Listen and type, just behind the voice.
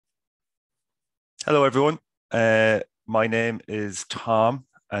Hello, everyone. My name is Tom,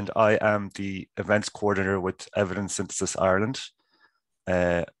 and I am the events coordinator with Evidence Synthesis Ireland.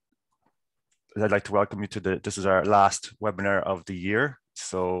 I'd like to welcome you to this is our last webinar of the year.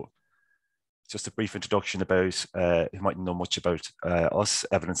 So just a brief introduction about, you might know much about us,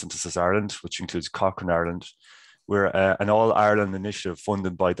 Evidence Synthesis Ireland, which includes Cochrane Ireland. We're an all-Ireland initiative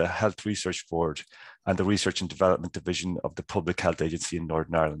funded by the Health Research Board and the Research and Development Division of the Public Health Agency in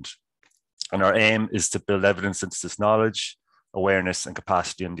Northern Ireland. And our aim is to build evidence synthesis knowledge, awareness, and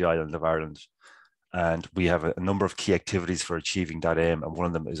capacity in the island of Ireland. And we have a number of key activities for achieving that aim. And one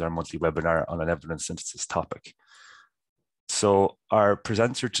of them is our monthly webinar on an evidence synthesis topic. So our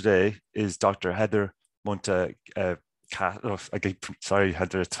presenter today is Dr. Heather Munthe-Kaas. Heather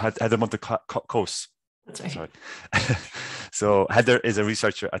Munthe-Kaas. That's right. Sorry. So Heather is a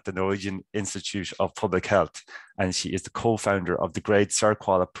researcher at the Norwegian Institute of Public Health, and she is the co-founder of the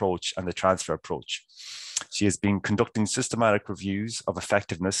GRADE-CERQual approach and the transfer approach. She has been conducting systematic reviews of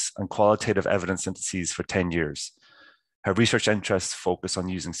effectiveness and qualitative evidence syntheses for 10 years. Her research interests focus on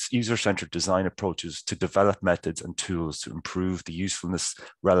using user-centered design approaches to develop methods and tools to improve the usefulness,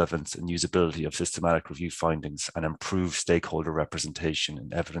 relevance, and usability of systematic review findings and improve stakeholder representation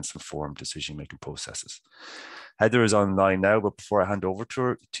in evidence-informed decision-making processes. Heather is online now, but before I hand over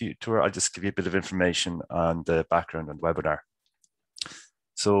to her, I'll just give you a bit of information on the background on the webinar.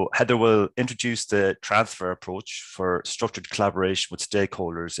 So Heather will introduce the transfer approach for structured collaboration with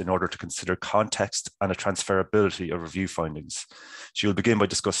stakeholders in order to consider context and the transferability of review findings. She will begin by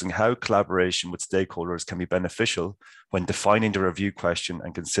discussing how collaboration with stakeholders can be beneficial when defining the review question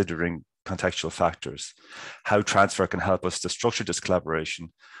and considering contextual factors, how transfer can help us to structure this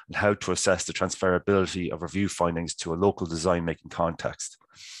collaboration, and how to assess the transferability of review findings to a local design-making context.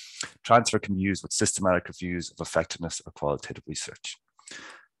 Transfer can be used with systematic reviews of effectiveness or qualitative research.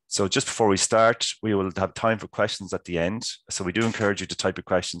 So just before we start, we will have time for questions at the end. So we do encourage you to type your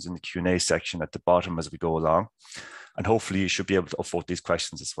questions in the Q&A section at the bottom as we go along. And hopefully you should be able to upvote these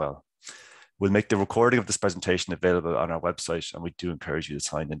questions as well. We'll make the recording of this presentation available on our website, and we do encourage you to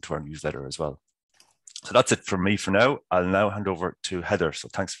sign into our newsletter as well. So that's it from me for now. I'll now hand over to Heather. So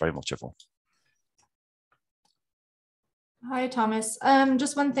thanks very much, everyone. Hi, Thomas.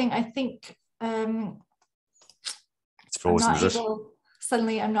 Just one thing, I think it's frozen, is it?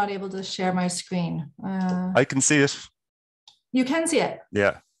 Suddenly, I'm not able to share my screen. I can see it. You can see it?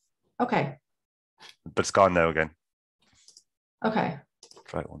 Yeah. Okay. But it's gone now again. Okay.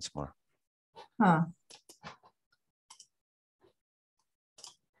 Try it once more. Huh.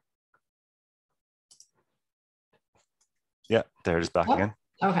 Yeah, there it is back again.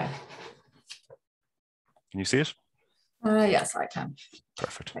 Okay. Can you see it? Yes, I can.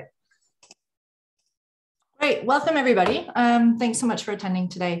 Perfect. Okay. Great, welcome everybody. Thanks so much for attending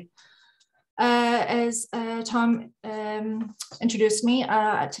today. As Tom introduced me,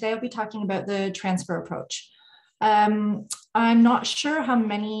 today I'll be talking about the transfer approach. I'm not sure how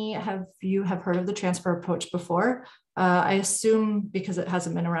many of you have heard of the transfer approach before. I assume because it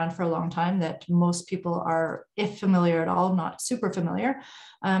hasn't been around for a long time that most people are, if familiar at all, not super familiar.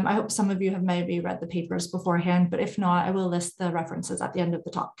 I hope some of you have maybe read the papers beforehand, but if not, I will list the references at the end of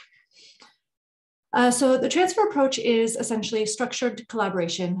the talk. So the transfer approach is essentially structured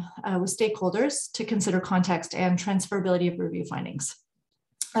collaboration with stakeholders to consider context and transferability of review findings.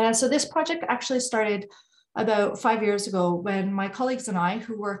 So this project actually started about 5 years ago when my colleagues and I,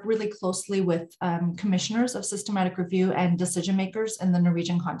 who work really closely with commissioners of systematic review and decision makers in the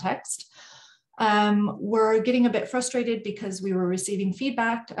Norwegian context, were getting a bit frustrated because we were receiving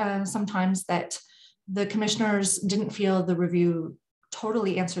feedback sometimes that the commissioners didn't feel the review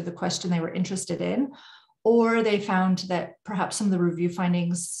totally answered the question they were interested in, or they found that perhaps some of the review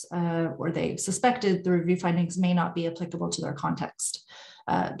findings, or they suspected the review findings may not be applicable to their context,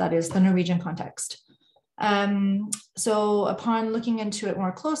 that is the Norwegian context. So upon looking into it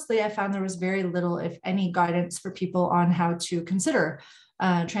more closely, I found there was very little, if any, guidance for people on how to consider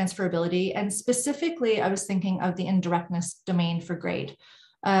transferability. And specifically, I was thinking of the indirectness domain for GRADE.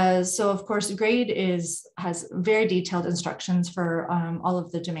 So of course, GRADE has very detailed instructions for all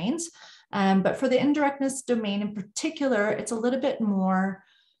of the domains, but for the indirectness domain in particular, it's a little bit more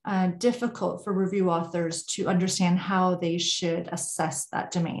difficult for review authors to understand how they should assess that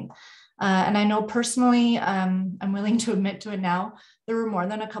domain. And I know personally, I'm willing to admit to it now, there were more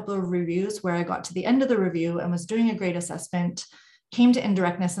than a couple of reviews where I got to the end of the review and was doing a GRADE assessment, came to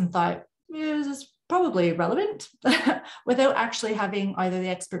indirectness and thought, yeah, this is probably relevant without actually having either the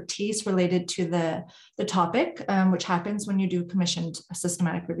expertise related to the topic, which happens when you do commissioned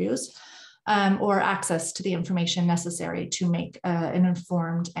systematic reviews, or access to the information necessary to make an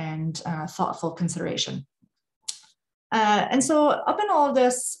informed and thoughtful consideration. And so up in all of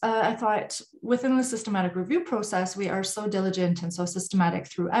this, I thought within the systematic review process, we are so diligent and so systematic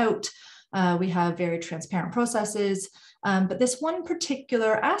throughout. We have very transparent processes, but this one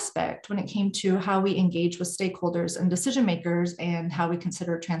particular aspect when it came to how we engage with stakeholders and decision makers and how we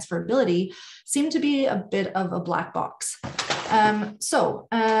consider transferability seemed to be a bit of a black box. So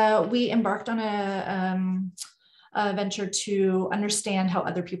we embarked on a venture to understand how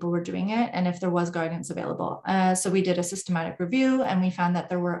other people were doing it and if there was guidance available. So we did a systematic review and we found that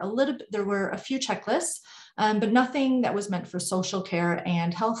there were a few checklists, but nothing that was meant for social care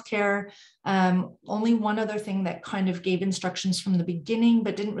and healthcare. Only one other thing that kind of gave instructions from the beginning,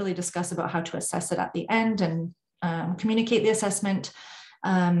 but didn't really discuss about how to assess it at the end and communicate the assessment.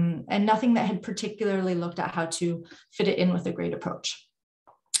 And nothing that had particularly looked at how to fit it in with a grade approach.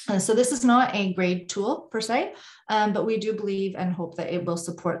 So this is not a grade tool per se, but we do believe and hope that it will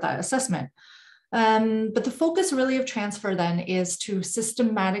support that assessment. But the focus really of transfer then is to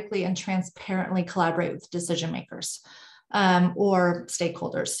systematically and transparently collaborate with decision makers or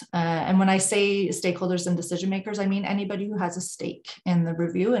stakeholders. And when I say stakeholders and decision makers, I mean anybody who has a stake in the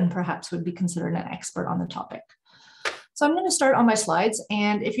review and perhaps would be considered an expert on the topic. So I'm going to start on my slides,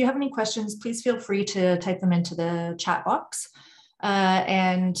 and if you have any questions, please feel free to type them into the chat box.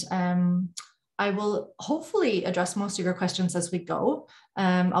 I will hopefully address most of your questions as we go.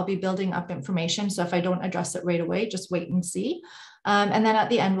 I'll be building up information, so if I don't address it right away, just wait and see. And then at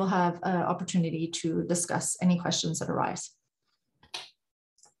the end, we'll have an opportunity to discuss any questions that arise.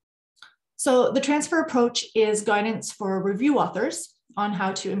 So the transfer approach is guidance for review authors on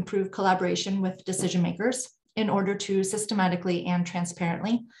how to improve collaboration with decision makers in order to systematically and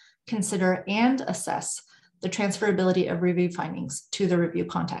transparently consider and assess the transferability of review findings to the review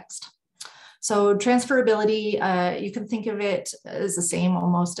context. So transferability, you can think of it as the same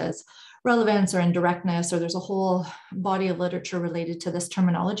almost as relevance or indirectness, or there's a whole body of literature related to this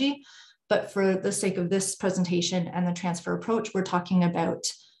terminology. But for the sake of this presentation and the transfer approach, we're talking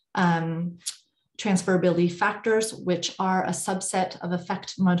about transferability factors, which are a subset of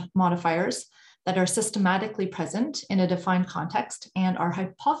effect modifiers that are systematically present in a defined context and are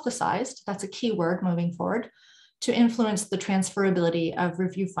hypothesized, that's a key word moving forward, to influence the transferability of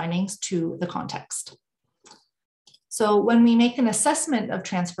review findings to the context. So when we make an assessment of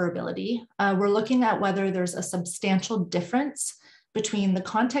transferability, we're looking at whether there's a substantial difference between the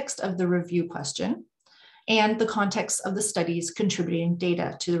context of the review question and the context of the studies contributing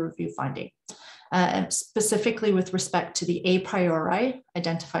data to the review finding, and specifically with respect to the a priori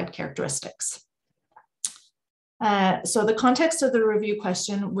identified characteristics. So the context of the review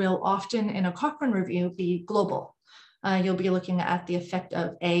question will often in a Cochrane review be global. You'll be looking at the effect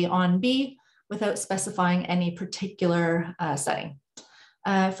of A on B without specifying any particular setting.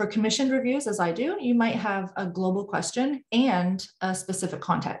 For commissioned reviews, as I do, you might have a global question and a specific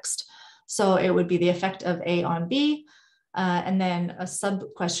context. So it would be the effect of A on B, and then a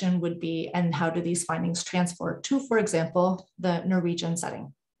sub question would be, and how do these findings transfer to, for example, the Norwegian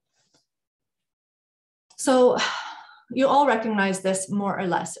setting? So you all recognize this more or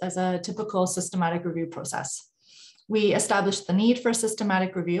less as a typical systematic review process. We establish the need for a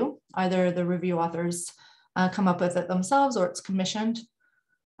systematic review. Either the review authors come up with it themselves or it's commissioned.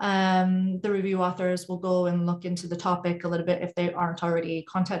 The review authors will go and look into the topic a little bit if they aren't already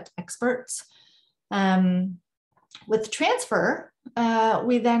content experts. With transfer,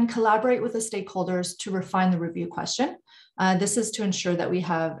 we then collaborate with the stakeholders to refine the review question. This is to ensure that we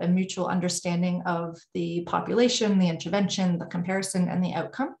have a mutual understanding of the population, the intervention, the comparison, and the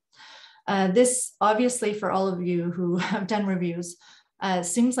outcome. This obviously for all of you who have done reviews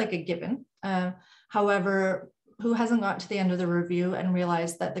seems like a given. However, who hasn't got to the end of the review and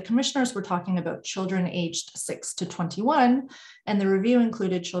realized that the commissioners were talking about children aged 6 to 21 and the review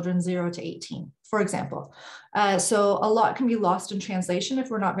included children 0 to 18, for example. So a lot can be lost in translation if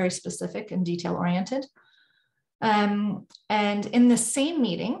we're not very specific and detail oriented. And in the same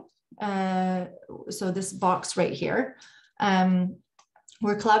meeting, so this box right here,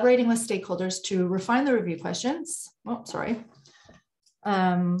 we're collaborating with stakeholders to refine the review questions. Oh, sorry.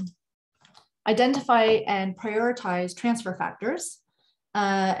 Identify and prioritize transfer factors,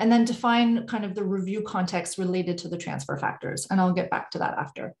 and then define kind of the review context related to the transfer factors. And I'll get back to that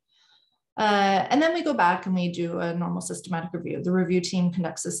after. And then we go back and we do a normal systematic review. The review team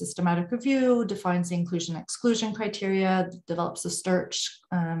conducts a systematic review, defines the inclusion and exclusion criteria, develops a search,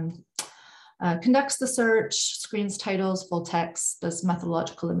 conducts the search, screens titles, full text, does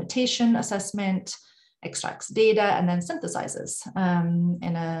methodological limitation assessment, extracts data, and then synthesizes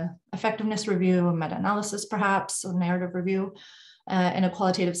in a effectiveness review, a meta-analysis perhaps, or narrative review, in a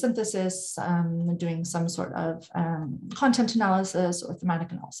qualitative synthesis, doing some sort of content analysis or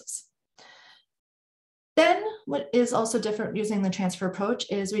thematic analysis. Then what is also different using the transfer approach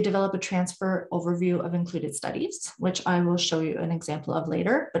is we develop a transfer overview of included studies, which I will show you an example of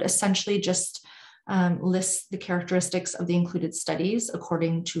later, but essentially just lists the characteristics of the included studies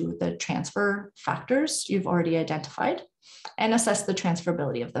according to the transfer factors you've already identified, and assess the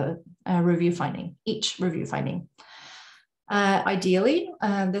transferability of the review finding, each review finding. Ideally,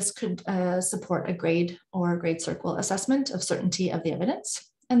 this could support a GRADE or GRADE-CERQual assessment of certainty of the evidence,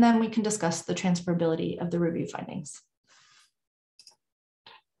 and then we can discuss the transferability of the review findings.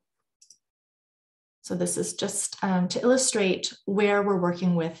 So this is just to illustrate where we're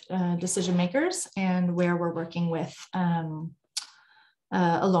working with decision makers and where we're working with alone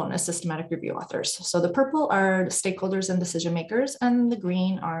as systematic review authors. So the purple are stakeholders and decision makers, and the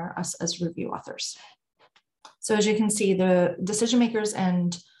green are us as review authors. So as you can see, the decision makers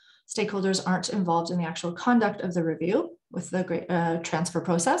and stakeholders aren't involved in the actual conduct of the review with the transfer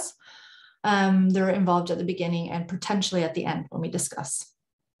process. They're involved at the beginning and potentially at the end when we discuss.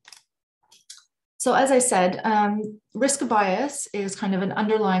 So as I said, risk of bias is kind of an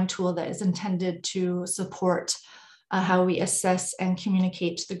underlying tool that is intended to support how we assess and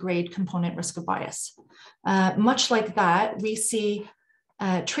communicate the grade component risk of bias. Much like that, we see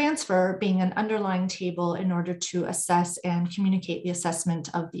transfer being an underlying table in order to assess and communicate the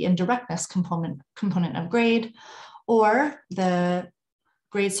assessment of the indirectness component of grade, or the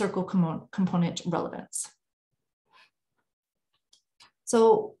GRADE-CERQual component relevance.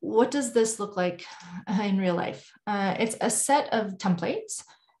 So what does this look like in real life? It's a set of templates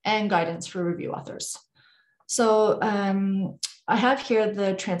and guidance for review authors. So I have here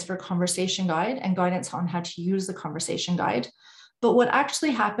the transfer conversation guide and guidance on how to use the conversation guide. But what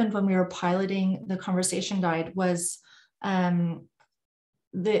actually happened when we were piloting the conversation guide was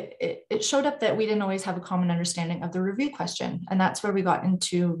it showed up that we didn't always have a common understanding of the review question. And that's where we got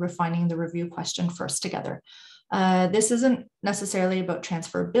into refining the review question first together. This isn't necessarily about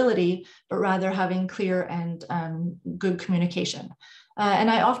transferability, but rather having clear and good communication.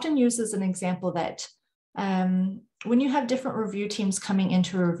 And I often use as an example that when you have different review teams coming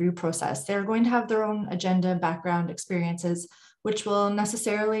into a review process, they're going to have their own agenda, background, experiences, which will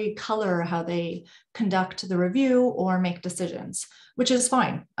necessarily color how they conduct the review or make decisions, which is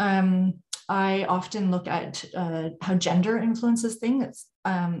fine. I often look at how gender influences things.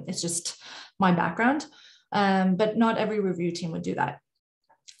 It's just my background, but not every review team would do that.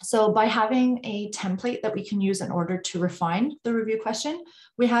 So by having a template that we can use in order to refine the review question,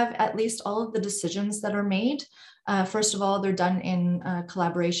 we have at least all of the decisions that are made. First of all, they're done in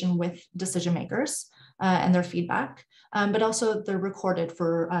collaboration with decision makers and their feedback. But also they're recorded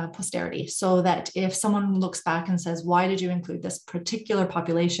for posterity, so that if someone looks back and says, why did you include this particular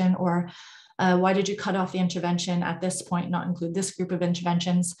population, or why did you cut off the intervention at this point, not include this group of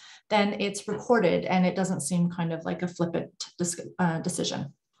interventions, then it's recorded and it doesn't seem kind of like a flippant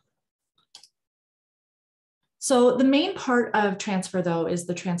decision. So the main part of transfer, though, is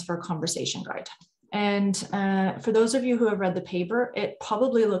the transfer conversation guide. And for those of you who have read the paper, it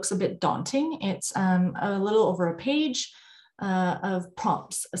probably looks a bit daunting. It's a little over a page of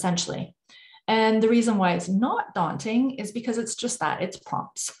prompts, essentially. And the reason why it's not daunting is because it's just that, it's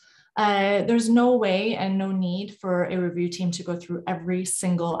prompts. There's no way and no need for a review team to go through every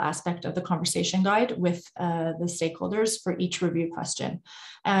single aspect of the conversation guide with the stakeholders for each review question.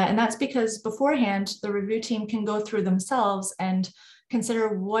 And that's because beforehand, the review team can go through themselves and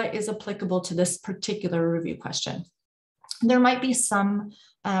consider what is applicable to this particular review question. There might be some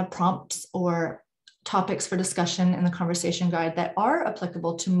prompts or topics for discussion in the conversation guide that are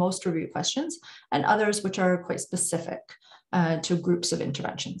applicable to most review questions, and others which are quite specific to groups of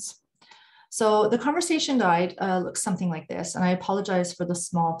interventions. So the conversation guide looks something like this, and I apologize for the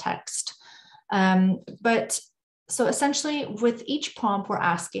small text. So essentially, with each prompt, we're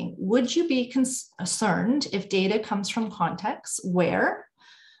asking, would you be concerned if data comes from contexts where,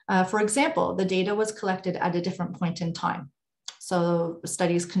 for example, the data was collected at a different point in time? So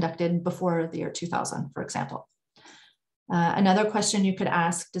studies conducted before the year 2000, for example. Another question you could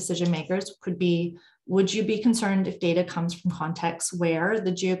ask decision makers could be, would you be concerned if data comes from contexts where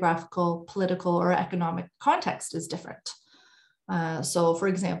the geographical, political, or economic context is different? So for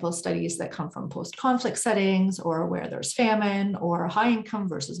example, studies that come from post-conflict settings, or where there's famine, or high income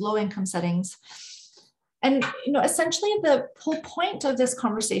versus low income settings. And essentially the whole point of this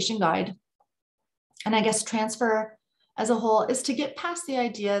conversation guide, and I guess transfer as a whole, is to get past the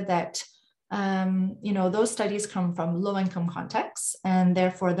idea that you know, those studies come from low-income contexts, and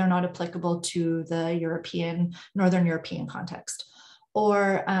therefore they're not applicable to the Northern European context.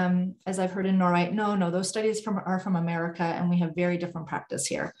 Or as I've heard in Norway, no, those studies are from America, and we have very different practice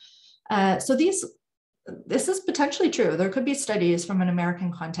here. So this is potentially true. There could be studies from an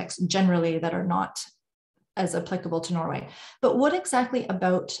American context generally that are not as applicable to Norway. But what exactly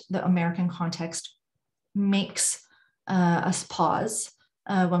about the American context makes us pause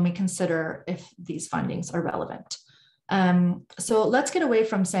when we consider if these findings are relevant? So let's get away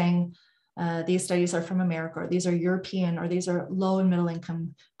from saying these studies are from America, or these are European, or these are low and middle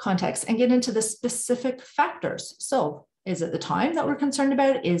income contexts, and get into the specific factors. So is it the time that we're concerned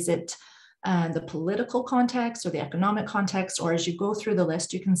about? Is it the political context or the economic context? Or as you go through the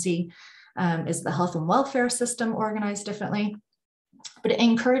list, you can see, is the health and welfare system organized differently? But it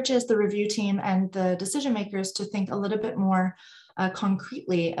encourages the review team and the decision makers to think a little bit more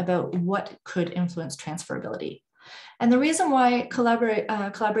concretely about what could influence transferability. And the reason why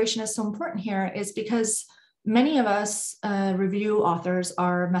collaboration is so important here is because many of us review authors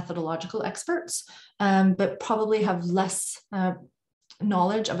are methodological experts, but probably have less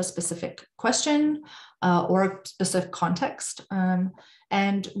knowledge of a specific question or a specific context.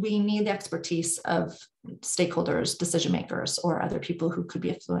 And we need the expertise of stakeholders, decision makers, or other people who could be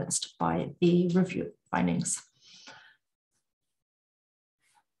influenced by the review findings.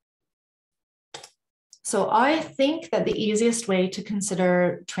 So I think that the easiest way to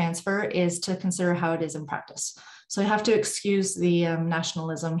consider transfer is to consider how it is in practice. So I have to excuse the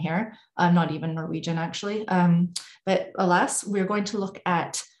nationalism here. I'm not even Norwegian, actually. But alas, we're going to look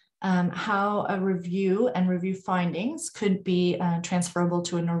at how a review and review findings could be transferable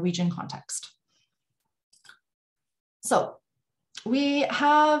to a Norwegian context. So we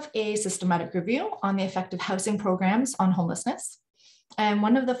have a systematic review on the effect of housing programs on homelessness. And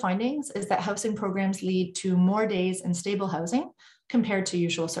one of the findings is that housing programs lead to more days in stable housing compared to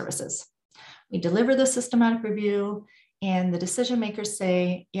usual services. We deliver the systematic review, and the decision makers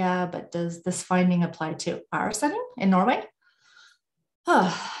say, yeah, but does this finding apply to our setting in Norway?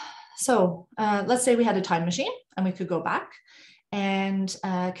 So let's say we had a time machine and we could go back and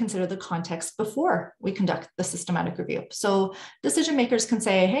consider the context before we conduct the systematic review. So decision makers can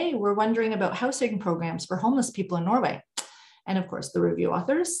say, hey, we're wondering about housing programs for homeless people in Norway. And of course, the review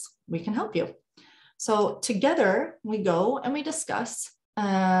authors, we can help you. So together we go and we discuss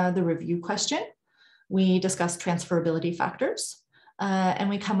the review question. We discuss transferability factors, and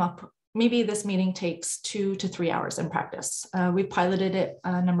we come up, maybe this meeting takes 2 to 3 hours in practice. We've piloted it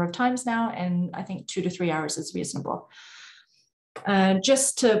a number of times now, and I think 2 to 3 hours is reasonable.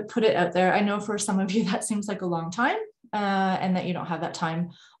 Just to put it out there, I know for some of you that seems like a long time, and that you don't have that time.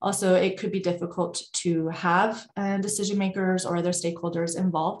 Also, it could be difficult to have decision makers or other stakeholders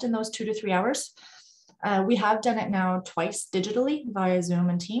involved in those 2 to 3 hours. We have done it now twice digitally via Zoom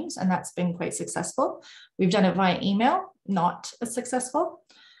and Teams, and that's been quite successful. We've done it via email, not as successful.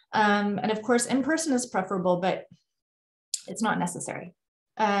 And of course, in person is preferable, but it's not necessary.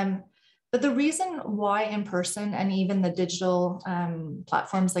 But the reason why in person and even the digital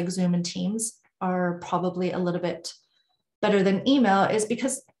platforms like Zoom and Teams are probably a little bit better than email is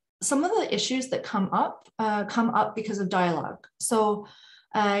because some of the issues that come up because of dialogue. So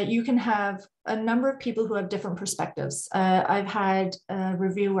you can have a number of people who have different perspectives. I've had a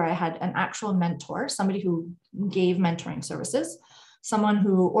review where I had an actual mentor, somebody who gave mentoring services, someone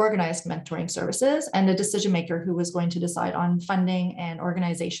who organized mentoring services, and a decision maker who was going to decide on funding and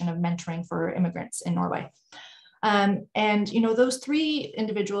organization of mentoring for immigrants in Norway. And you know, those 3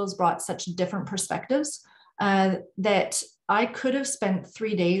 individuals brought such different perspectives that I could have spent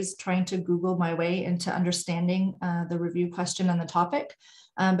 3 days trying to Google my way into understanding the review question and the topic,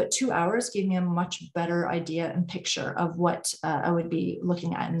 but 2 hours gave me a much better idea and picture of what I would be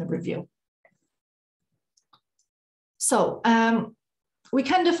looking at in the review. So we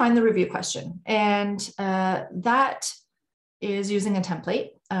can define the review question, and that is using a template,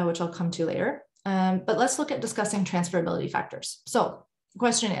 which I'll come to later. But let's look at discussing transferability factors. So the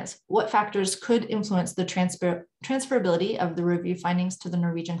question is, what factors could influence the transferability of the review findings to the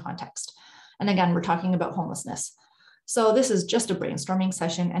Norwegian context? And again, we're talking about homelessness. So this is just a brainstorming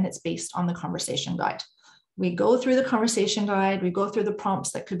session, and it's based on the conversation guide. We go through the conversation guide, we go through the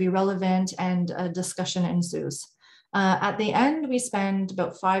prompts that could be relevant, and a discussion ensues. At the end, we spend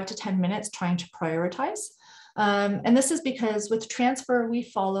about 5 to 10 minutes trying to prioritize. And this is because with transfer, we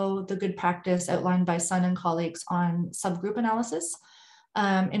follow the good practice outlined by Sun and colleagues on subgroup analysis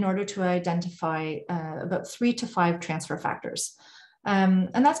in order to identify about 3 to 5 transfer factors.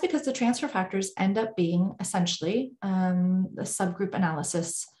 And that's because the transfer factors end up being essentially the subgroup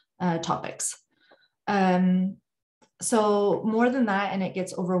analysis topics. So more than that, and it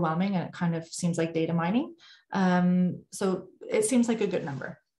gets overwhelming and it kind of seems like data mining. So it seems like a good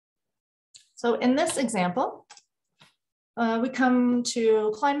number. So in this example, we come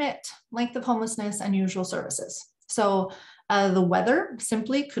to climate, length of homelessness, and usual services. So the weather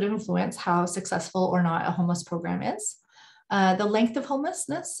simply could influence how successful or not a homeless program is. The length of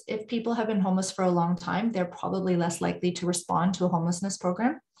homelessness, if people have been homeless for a long time, they're probably less likely to respond to a homelessness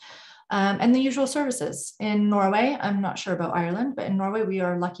program. And the usual services. In Norway, I'm not sure about Ireland, but in Norway, we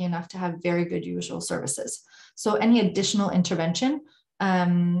are lucky enough to have very good usual services. So any additional intervention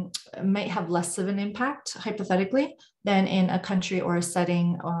might have less of an impact, hypothetically, than in a country or a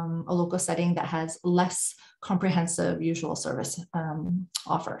setting, a local setting that has less comprehensive usual service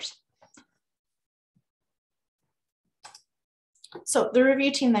offers. So the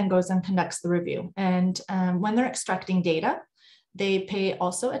review team then goes and conducts the review. And when they're extracting data, they pay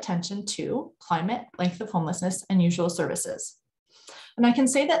also attention to climate, length of homelessness, and usual services. And I can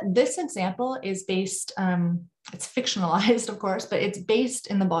say that this example is based, it's fictionalized, of course, but it's based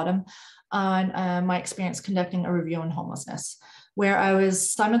in the bottom on my experience conducting a review on homelessness, where I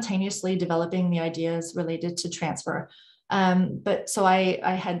was simultaneously developing the ideas related to transfer. But so I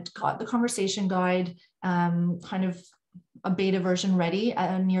had got the conversation guide, kind of a beta version ready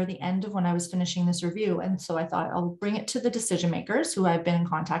near the end of when I was finishing this review. And so I thought I'll bring it to the decision makers who I've been in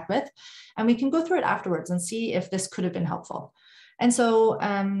contact with, and we can go through it afterwards and see if this could have been helpful. And so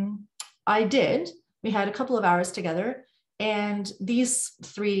I did. We had a couple of hours together, and these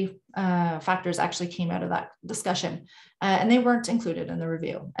three factors actually came out of that discussion, and they weren't included in the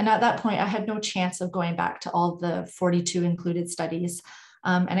review. And at that point, I had no chance of going back to all the 42 included studies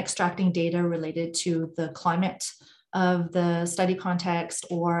and extracting data related to the climate of the study context,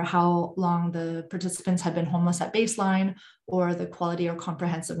 or how long the participants had been homeless at baseline, or the quality or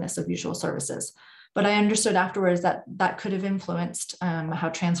comprehensiveness of usual services. But I understood afterwards that that could have influenced how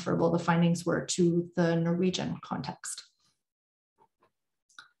transferable the findings were to the Norwegian context.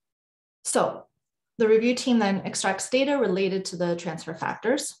 So the review team then extracts data related to the transfer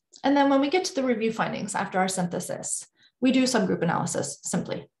factors. And then when we get to the review findings after our synthesis, we do subgroup analysis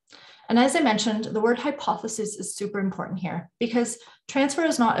simply. And as I mentioned, the word hypothesis is super important here, because transfer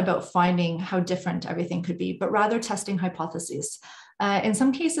is not about finding how different everything could be, but rather testing hypotheses. In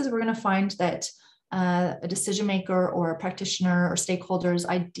some cases, we're going to find that a decision maker or a practitioner or stakeholder's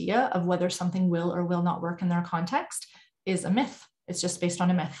idea of whether something will or will not work in their context is a myth. It's just based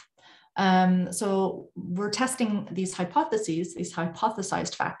on a myth. So we're testing these hypotheses, these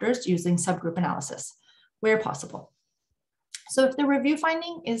hypothesized factors, using subgroup analysis where possible. So if the review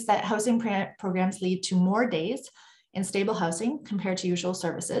finding is that housing programs lead to more days in stable housing compared to usual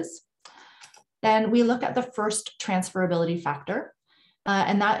services, then we look at the first transferability factor,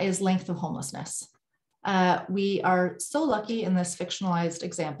 and that is length of homelessness. We are so lucky in this fictionalized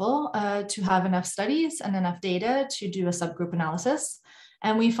example to have enough studies and enough data to do a subgroup analysis.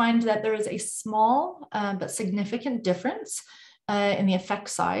 And we find that there is a small but significant difference in the effect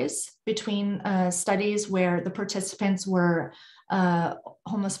size between studies where the participants were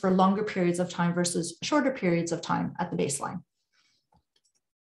homeless for longer periods of time versus shorter periods of time at the baseline.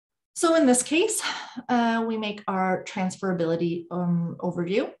 So in this case, we make our transferability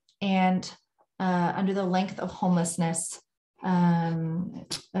overview, and under the length of homelessness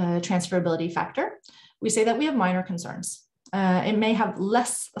transferability factor, we say that we have minor concerns. It may have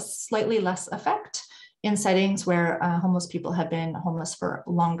slightly less effect in settings where homeless people have been homeless for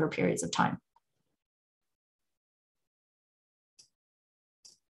longer periods of time.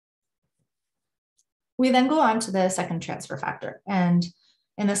 We then go on to the second transfer factor, and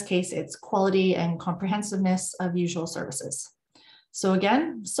in this case, it's quality and comprehensiveness of usual services. So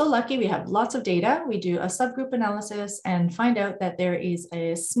again, so lucky, we have lots of data. We do a subgroup analysis and find out that there is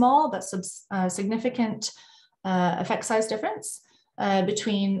a small but significant effect size difference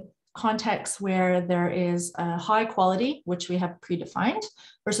between contexts where there is a high quality, which we have predefined,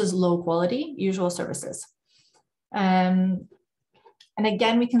 versus low quality usual services. And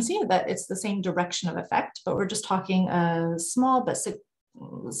again, we can see that it's the same direction of effect, but we're just talking a small but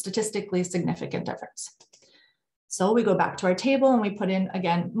statistically significant difference. So we go back to our table and we put in,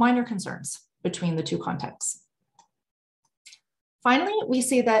 again, minor concerns between the two contexts. Finally, we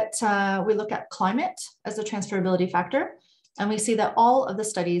see that we look at climate as a transferability factor, and we see that all of the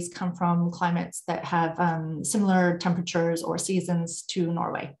studies come from climates that have similar temperatures or seasons to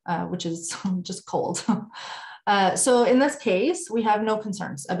Norway, which is just cold. So in this case, we have no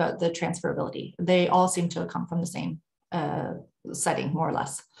concerns about the transferability. They all seem to come from the same setting, more or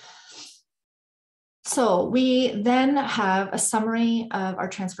less. So we then have a summary of our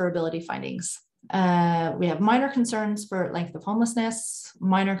transferability findings. We have minor concerns for length of homelessness,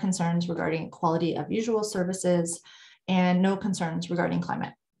 minor concerns regarding quality of usual services, and no concerns regarding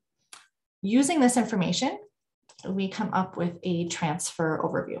climate. Using this information, we come up with a transfer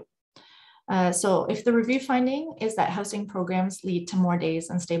overview. So if the review finding is that housing programs lead to more days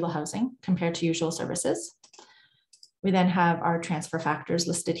in stable housing compared to usual services, we then have our transfer factors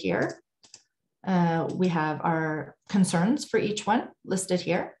listed here. We have our concerns for each one listed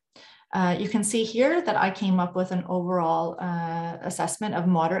here. You can see here that I came up with an overall assessment of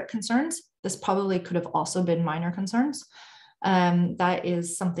moderate concerns. This probably could have also been minor concerns. That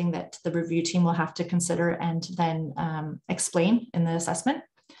is something that the review team will have to consider and then explain in the assessment.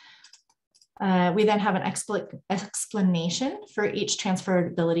 We then have an explanation for each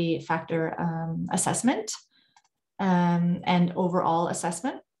transferability factor assessment and overall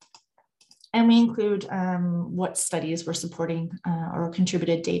assessment. And we include what studies were supporting or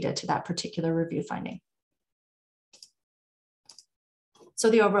contributed data to that particular review finding. So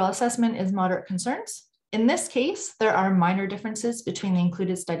the overall assessment is moderate concerns. In this case, there are minor differences between the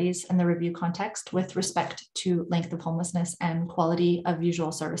included studies and the review context with respect to length of homelessness and quality of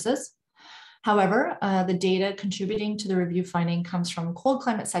usual services. However, the data contributing to the review finding comes from cold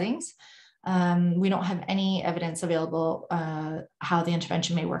climate settings. We don't have any evidence available how the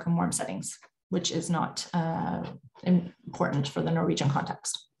intervention may work in warm settings, which is not important for the Norwegian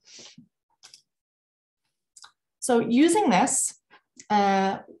context. So using this,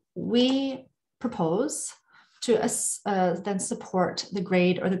 we propose to then support the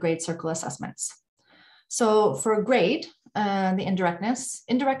GRADE or the GRADE-CERQual assessments. So for GRADE, the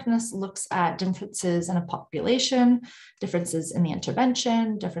indirectness looks at differences in a population, differences in the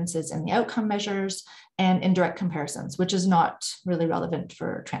intervention, differences in the outcome measures, and indirect comparisons, which is not really relevant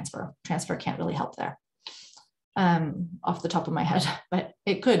for transfer. Transfer can't really help there off the top of my head, but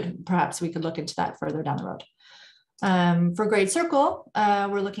it could, perhaps we could look into that further down the road. For GRADE-CERQual,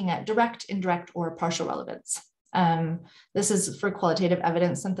 we're looking at direct, indirect, or partial relevance. This is for qualitative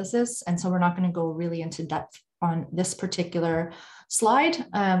evidence synthesis, and so we're not going to go really into depth on this particular slide,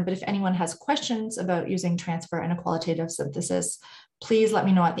 but if anyone has questions about using transfer in a qualitative synthesis, please let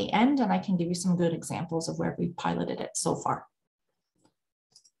me know at the end, and I can give you some good examples of where we've piloted it so far.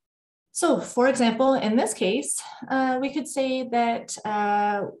 So for example, in this case, we could say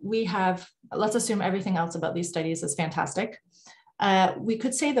that we have, let's assume everything else about these studies is fantastic. We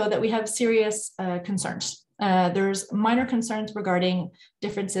could say though that we have serious concerns. There's minor concerns regarding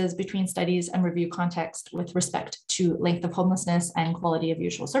differences between studies and review context with respect to length of homelessness and quality of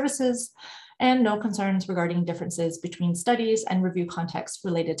usual services, and no concerns regarding differences between studies and review context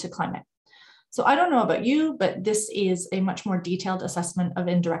related to climate. So I don't know about you, but this is a much more detailed assessment of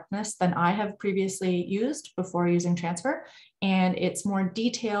indirectness than I have previously used before using transfer. And it's more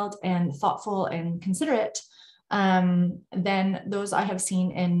detailed and thoughtful and considerate than those I have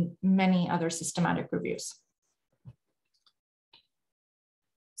seen in many other systematic reviews.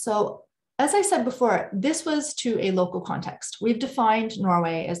 So as I said before, this was to a local context. We've defined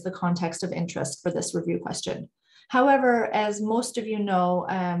Norway as the context of interest for this review question. However, as most of you know,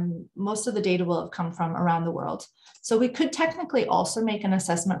 most of the data will have come from around the world. So we could technically also make an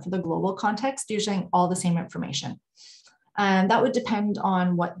assessment for the global context using all the same information. That would depend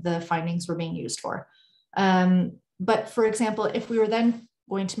on what the findings were being used for. But for example, if we were then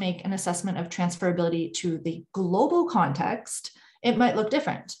going to make an assessment of transferability to the global context, it might look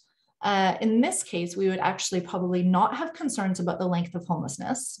different. In this case, we would actually probably not have concerns about the length of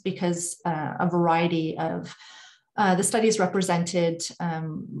homelessness because a variety of the studies represented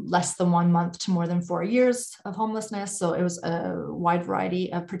less than 1 month to more than 4 years of homelessness. So it was a wide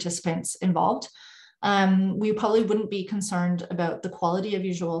variety of participants involved. We probably wouldn't be concerned about the quality of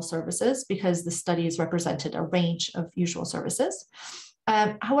usual services because the studies represented a range of usual services.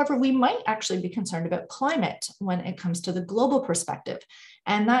 However, we might actually be concerned about climate when it comes to the global perspective.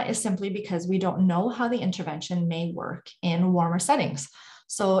 And that is simply because we don't know how the intervention may work in warmer settings.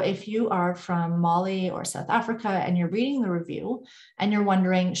 So if you are from Mali or South Africa and you're reading the review and you're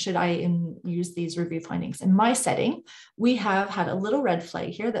wondering, should I use these review findings in my setting? We have had a little red flag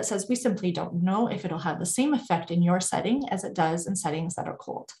here that says we simply don't know if it'll have the same effect in your setting as it does in settings that are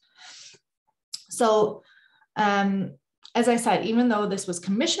cold. So as I said, even though this was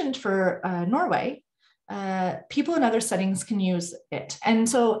commissioned for Norway, people in other settings can use it. And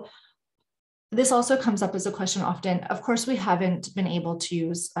so this also comes up as a question often. Of course, we haven't been able to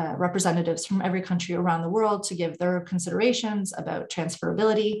use representatives from every country around the world to give their considerations about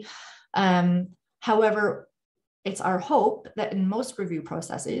transferability. However, it's our hope that in most review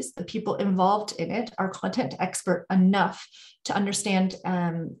processes, the people involved in it are content expert enough to understand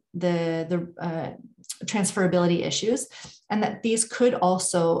the transferability issues, and that these could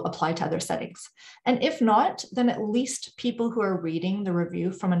also apply to other settings. And if not, then at least people who are reading the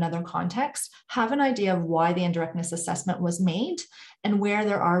review from another context have an idea of why the indirectness assessment was made and where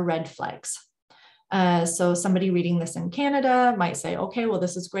there are red flags. So somebody reading this in Canada might say, okay, well,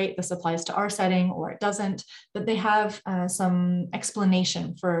 this is great, this applies to our setting, or it doesn't, but they have some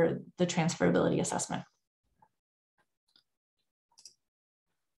explanation for the transferability assessment.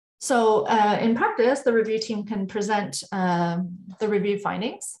 So in practice, the review team can present the review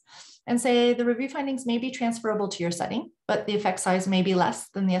findings and say the review findings may be transferable to your setting, but the effect size may be less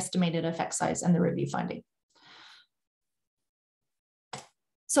than the estimated effect size in the review finding.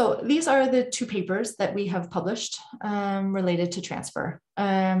 So these are the two papers that we have published related to transfer.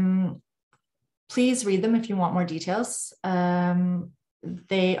 Please read them if you want more details.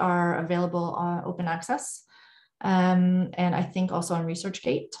 They are available on open access, and I think also on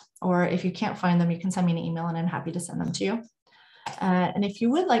ResearchGate, or if you can't find them, you can send me an email and I'm happy to send them to you. And if you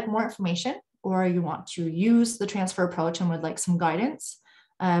would like more information, or you want to use the transfer approach and would like some guidance,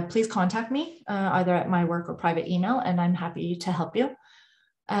 please contact me either at my work or private email, and I'm happy to help you.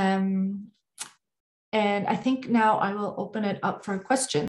 And I think now I will open it up for questions.